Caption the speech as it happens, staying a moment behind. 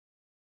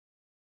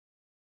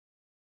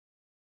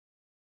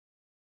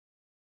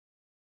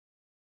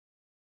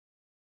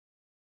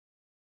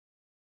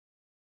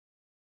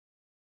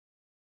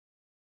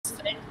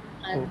MOSFET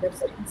and the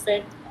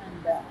FINFET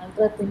and the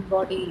ultra thin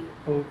body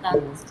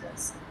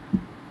transistors.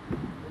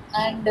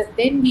 And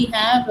then we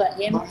have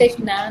MTech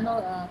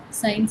Nano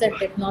Science and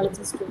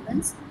Technology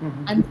students,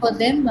 and for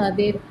them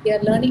they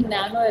are learning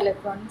nano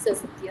electronics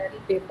as a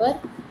theory paper,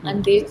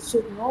 and they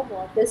should know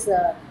what is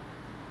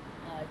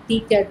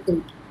TCAD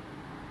tool.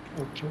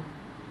 Okay.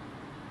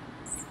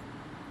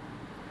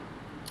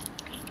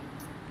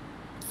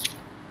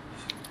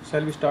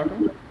 Shall we start?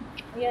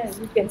 Yeah,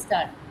 you can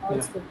start.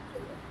 Yeah.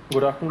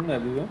 Good afternoon,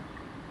 everyone.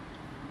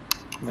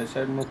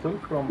 Myself Mukul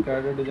from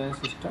TCAD Design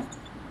System.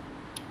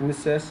 In this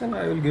session,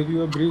 I will give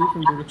you a brief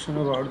introduction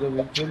about the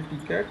virtual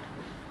TCAD,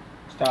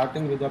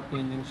 starting with the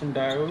PN junction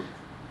diode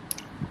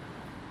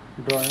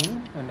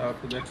drawing, and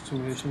after that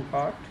simulation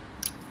part,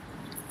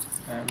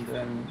 and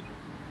then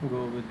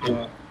go with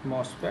the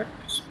MOSFET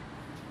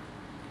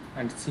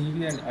and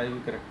CV and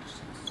IV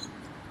characteristics.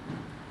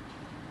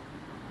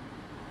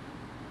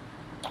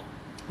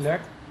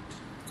 Let's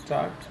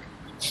start.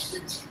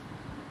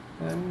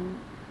 And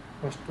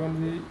first one,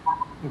 we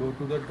go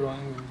to the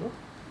drawing window.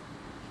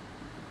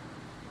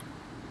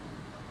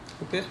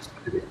 Okay.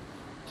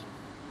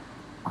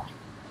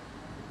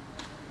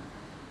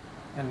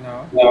 And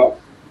now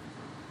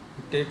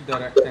we take the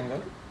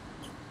rectangle.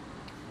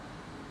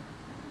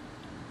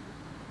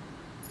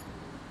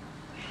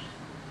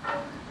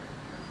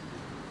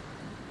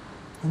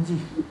 हाँ जी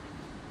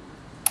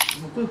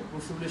मुकुल वो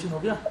simulation हो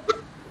गया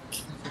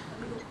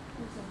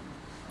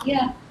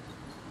Yeah.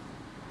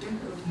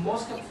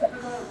 Moss capacitor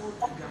का वो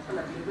example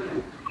available है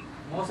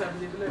moss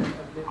available है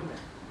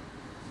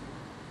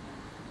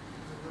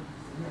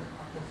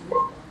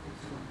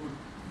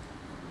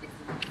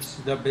This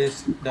is the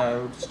base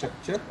diode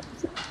structure.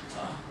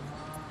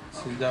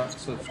 This is the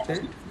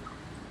substrate.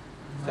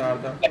 These are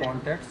the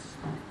contacts,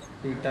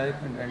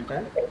 P-type and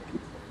N-type.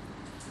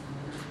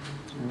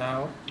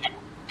 Now,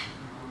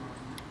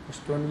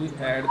 first one we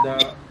add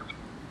the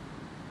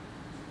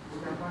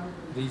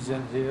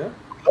region here.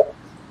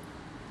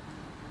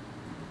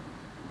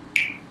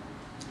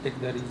 Take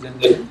the region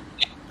name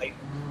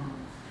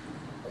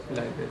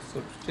like a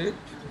substrate.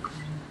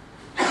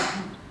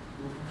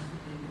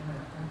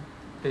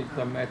 Take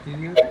the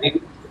material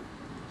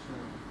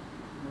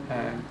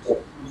and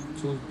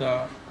choose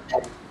the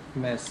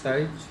mesh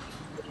size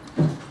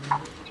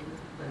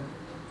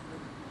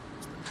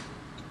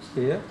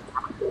here,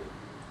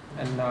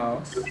 and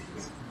now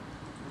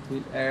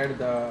we add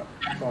the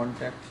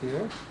contact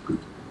here,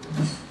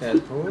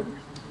 cathode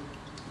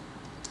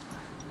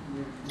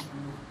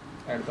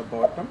at the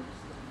bottom.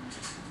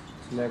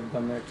 Select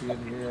the material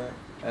here,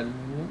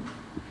 aluminum.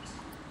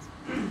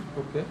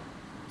 Okay.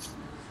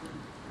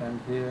 And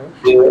here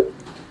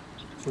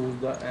choose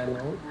the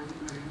anode.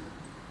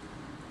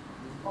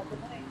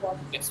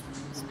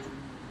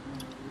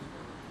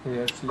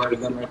 Here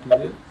select the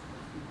material.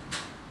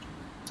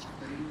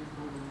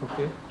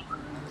 Okay.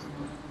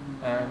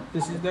 And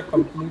this is the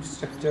complete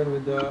structure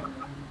with the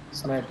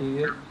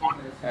material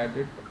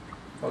added,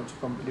 also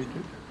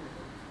completed.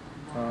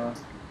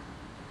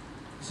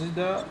 This is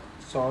the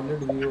solid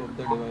view of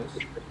the device.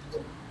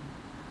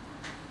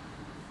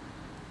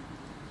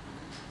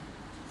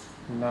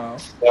 Now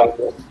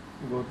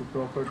go to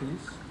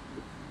properties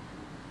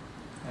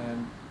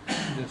and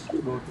just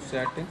go to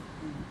setting,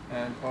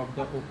 and of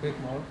the opaque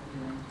mode,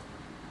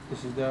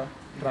 this is the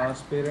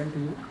transparent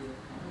view.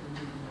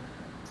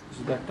 This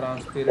is the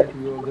transparent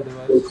view of the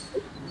device.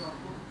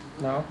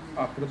 Now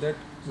after that,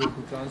 go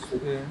to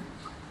transparent,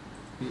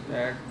 we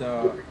add the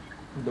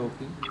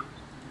doping.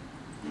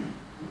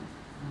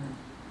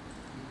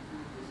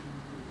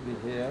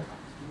 We here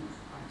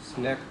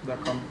select the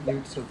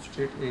complete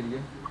substrate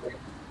area.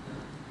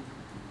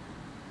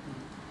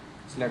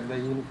 Select the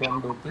uniform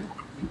doping,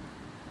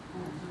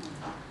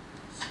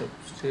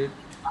 substrate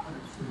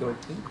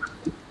doping.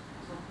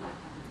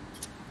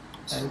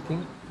 I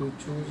think to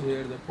choose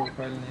here the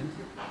profile name,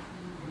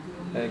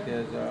 like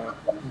as a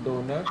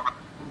donor,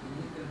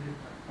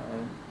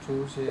 and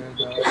choose here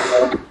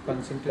the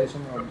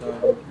concentration of the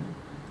doping.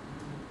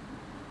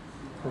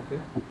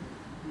 Okay.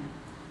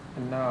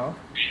 And now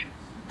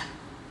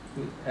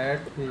we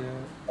add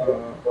here,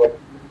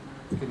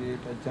 create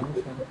a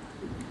junction.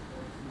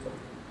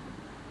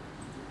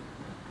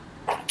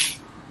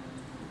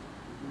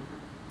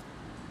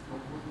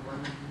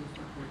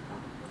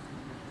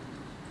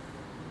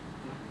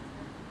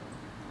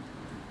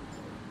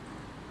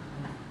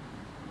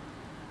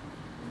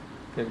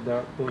 Take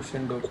the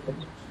quotient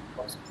doping,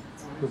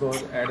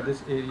 because at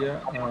this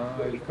area I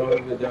will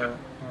cover with the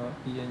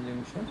PN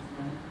junction.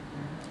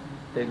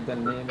 Take the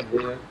name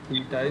here,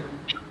 P-type.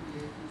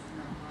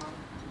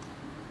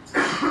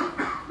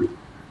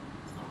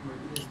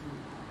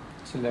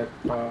 Select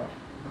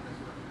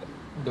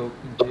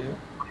doping here.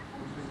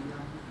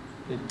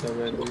 Take the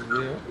value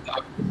here,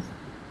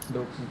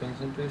 doping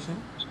concentration.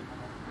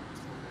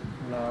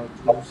 Now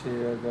choose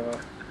here the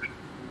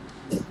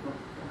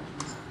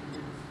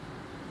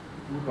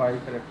Y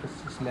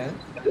characteristics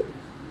length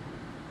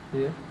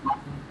here.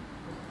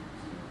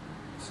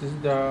 This is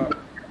the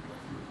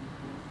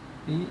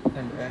P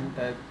and N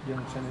type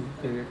junction is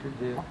created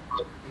here.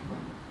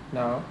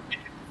 Now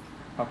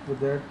after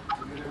that,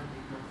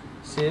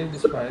 save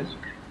this file.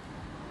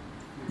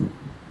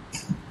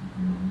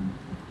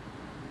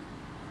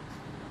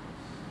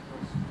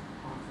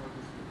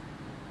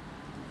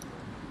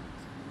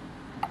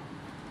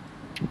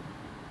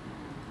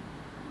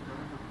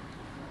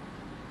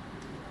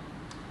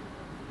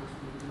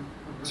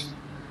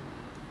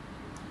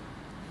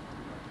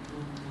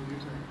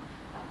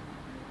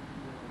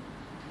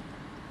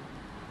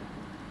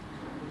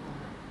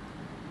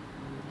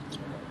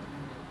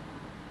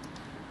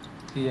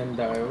 PN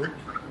diode,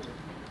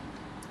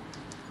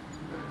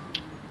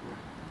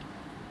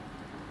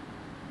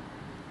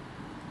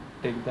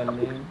 take the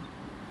name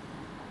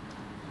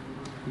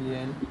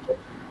PN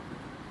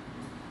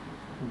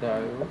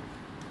diode,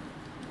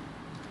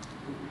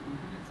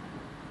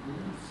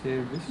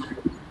 save this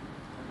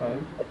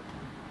file,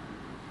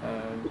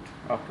 and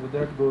after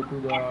that go to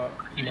the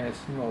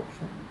meshing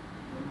option.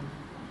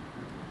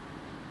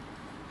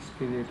 Just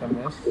create a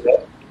mesh.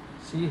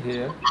 See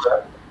here,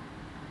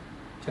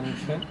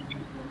 junction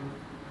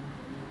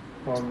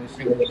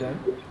formation is done.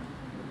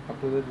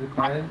 After that,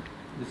 refine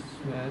this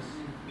mesh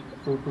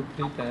 2 to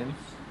 3 times,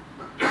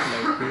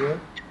 like here.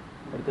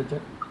 At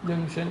the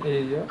junction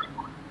area,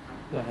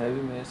 the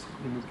heavy mesh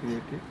will be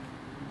created.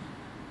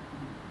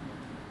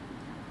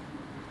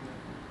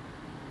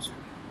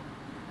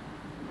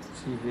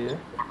 See here.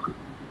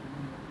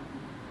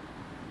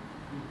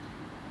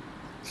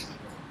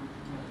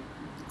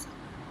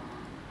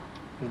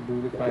 We'll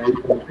do the file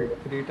 2 to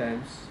 3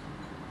 times.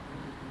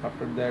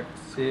 After that,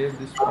 save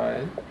this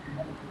file.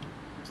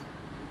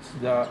 It's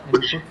the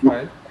input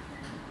file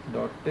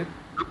 .tip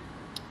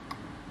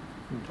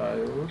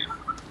diode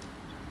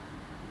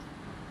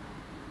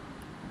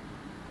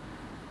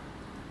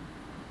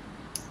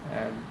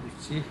and you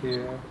see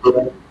here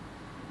the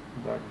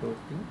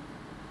doping.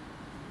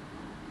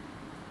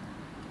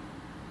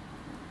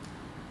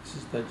 This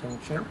is the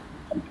junction.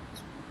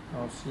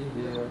 Now see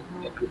here,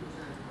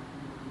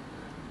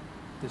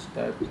 this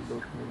type of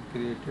document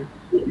created.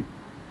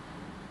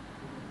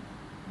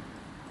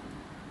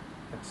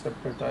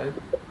 Acceptor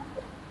type.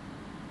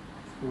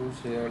 Choose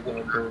here the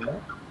donor.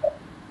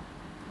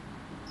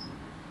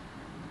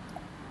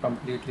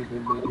 Completely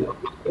fill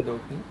with the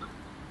doping.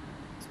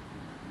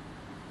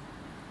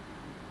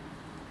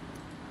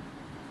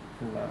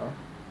 Now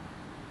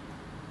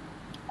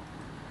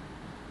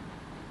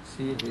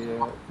see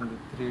here in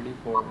the 3D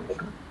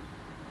formation.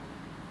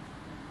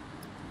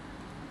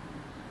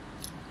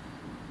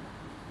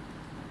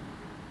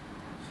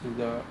 See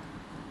the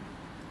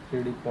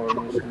 3D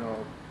coordination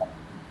of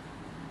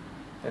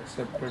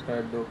acceptor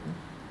type doping.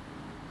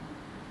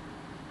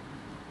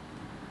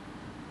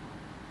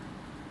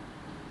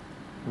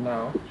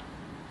 Now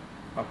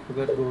after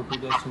that, go to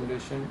the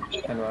simulation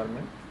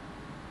environment.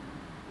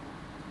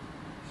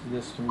 See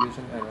the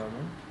simulation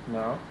environment.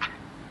 Now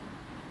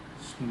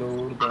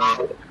load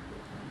the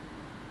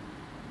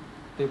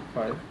tip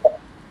file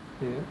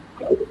here.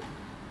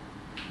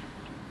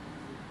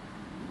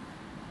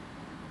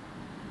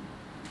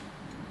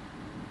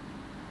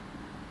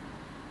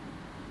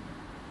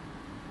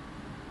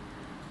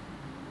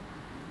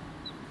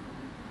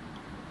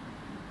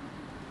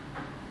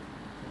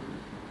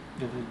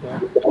 This is the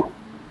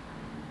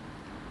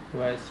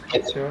device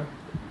picture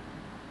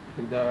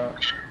with the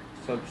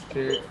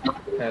substrate,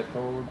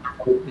 cathode.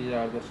 These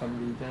are the some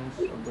regions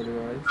of the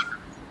device.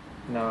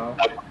 Now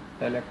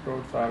the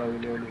electrodes are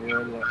available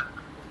here.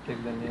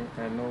 Take the name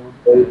anode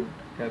and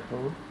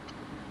cathode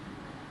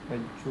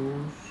and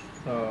choose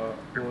the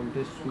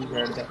voltage sweep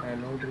at the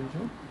anode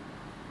region,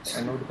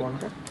 anode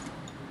contact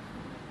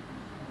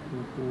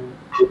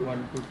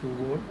 1 to 2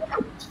 volt.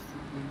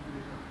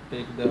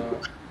 Take the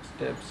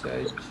step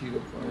size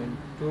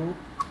 0.2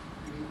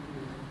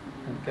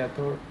 and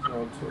cathode is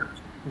also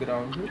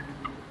grounded.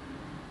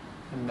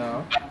 And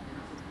now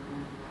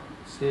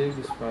save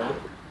this file.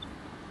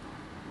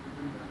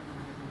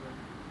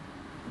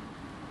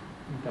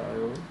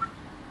 Diode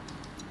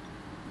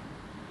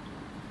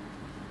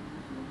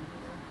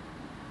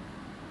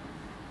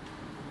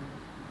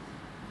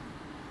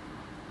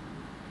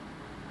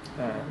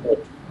and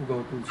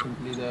go to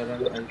simply the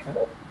run icon.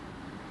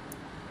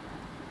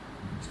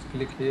 Just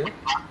click here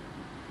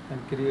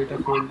and create a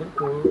folder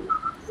for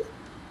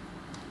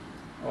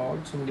all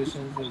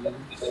simulation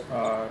results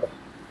are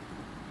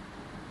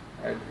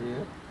add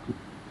here.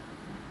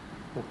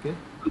 Okay,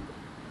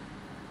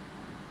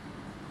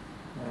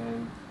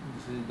 and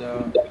this is the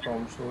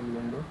console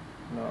window.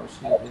 Now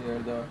see here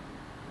the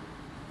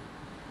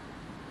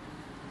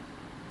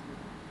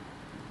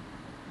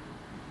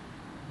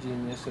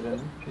Genius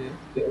running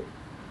here.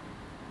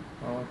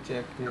 Now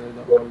check here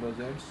the all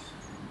results.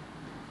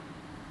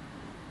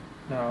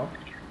 Now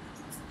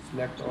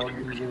select all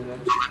these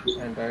results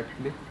and right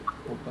click,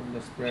 open the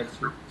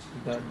spreadsheet, see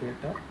the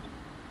data,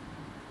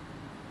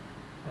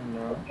 and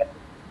now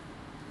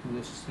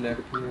just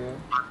select here,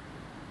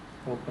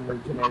 open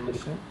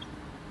visualization.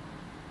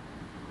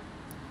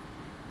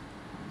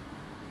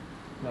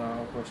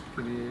 Now first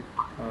create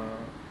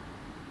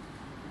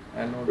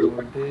anode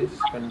voltage,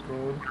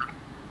 control,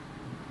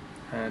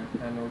 and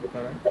anode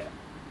current.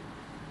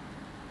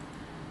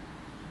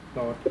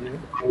 Plot here.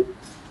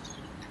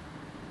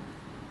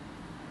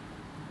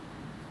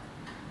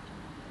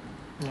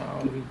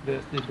 Now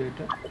refresh the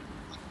data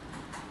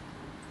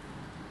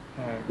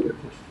and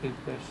just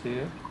refresh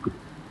here.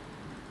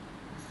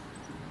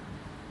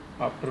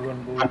 After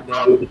 1 volt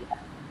the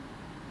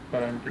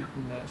current is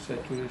in the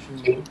saturation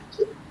mode.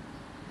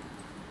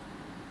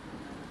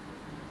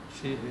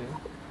 See here.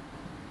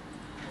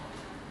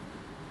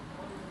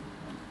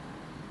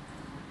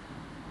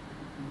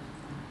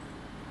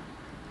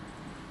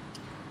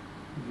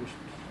 Just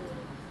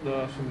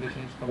the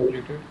simulation is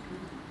completed.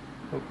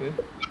 Okay.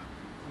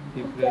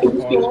 Refresh Can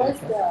you all show us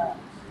data.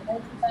 the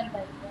energy band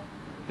diagram?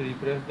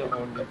 Refresh the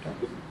all data.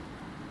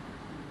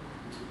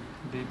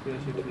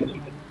 Refresh it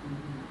here.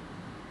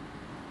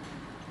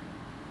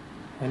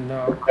 And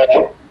now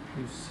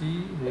you see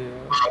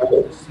here,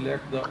 just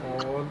select the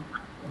all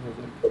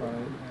result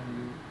file and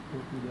you go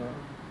to the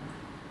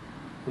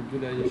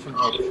visualization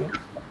option.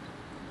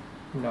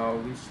 Now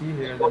we see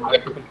here the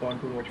multiple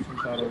contour options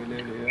are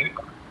available here.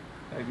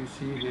 Like you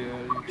see here,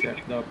 you check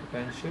the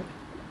potential.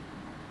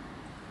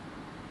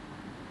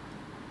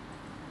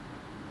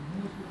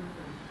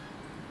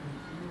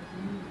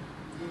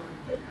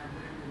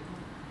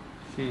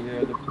 See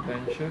here the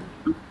potential,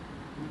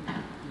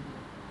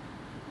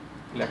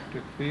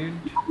 electric field,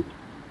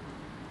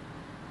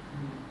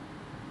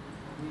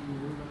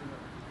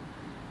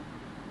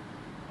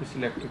 this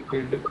electric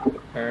field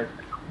at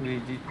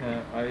VG,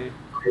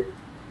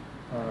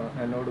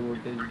 anode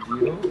voltage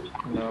 0.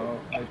 Now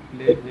I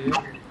play here,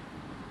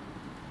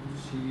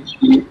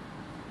 see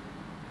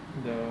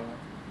the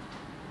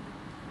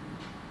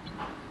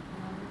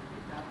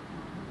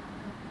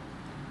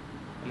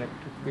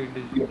electric field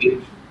is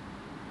increased.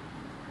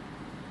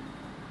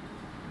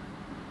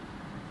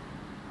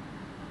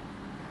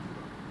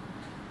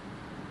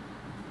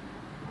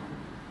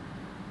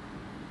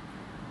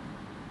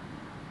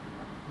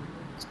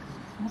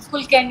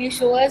 Mukul, can you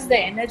show us the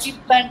energy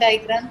band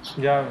diagram?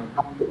 Yeah.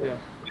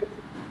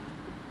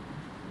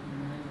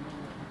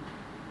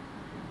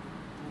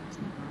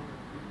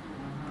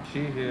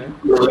 See here,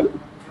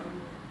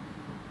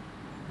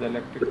 the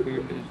electric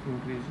field is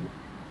increasing.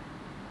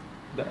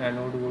 The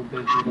anode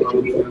voltage will also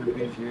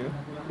increase here.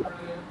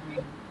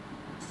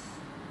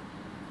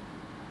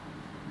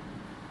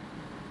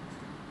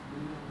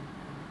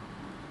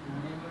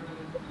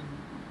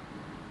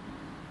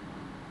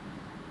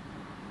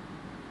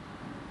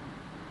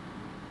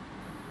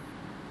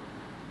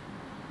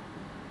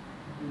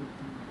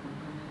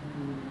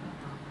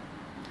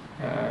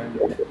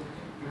 And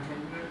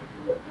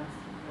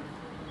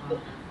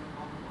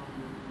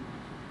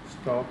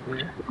stop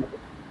here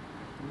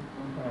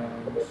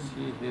and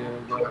see here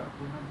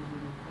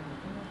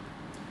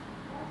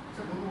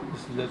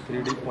this is the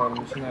 3D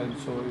formation. I will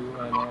show you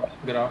in a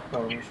graph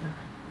formation.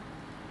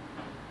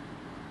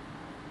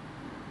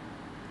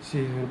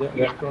 See here the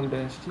electron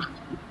density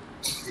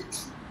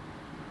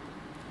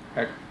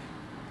at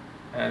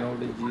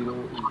anode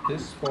 0 is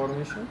this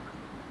formation,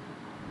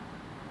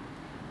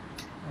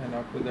 and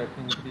after that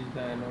increase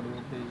the anode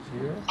voltage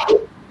here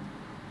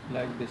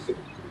like this,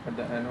 but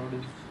the anode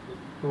is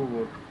 2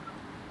 volt.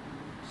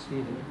 See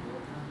here.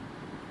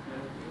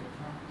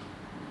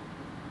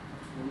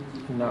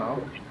 Now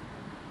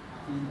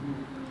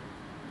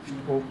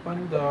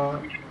open the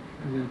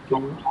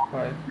VTU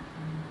file,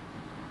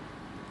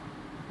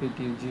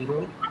 VTU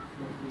 0,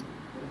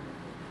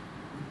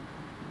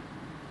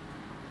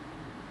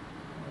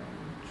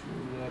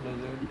 choose the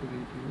result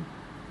VTU.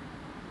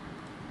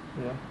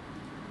 Yeah,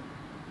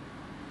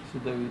 see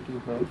the VTU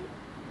file.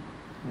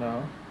 Now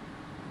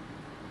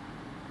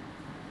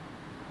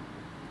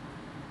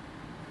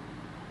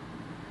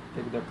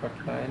take the cut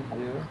line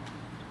here.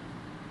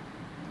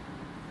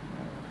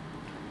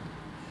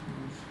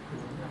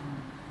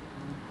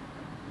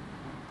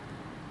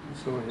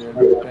 So here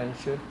the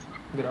potential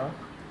graph,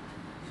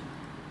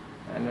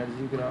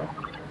 energy graph,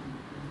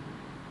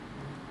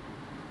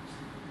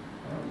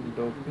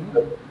 doping,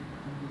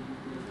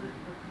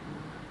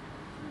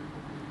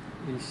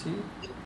 EC,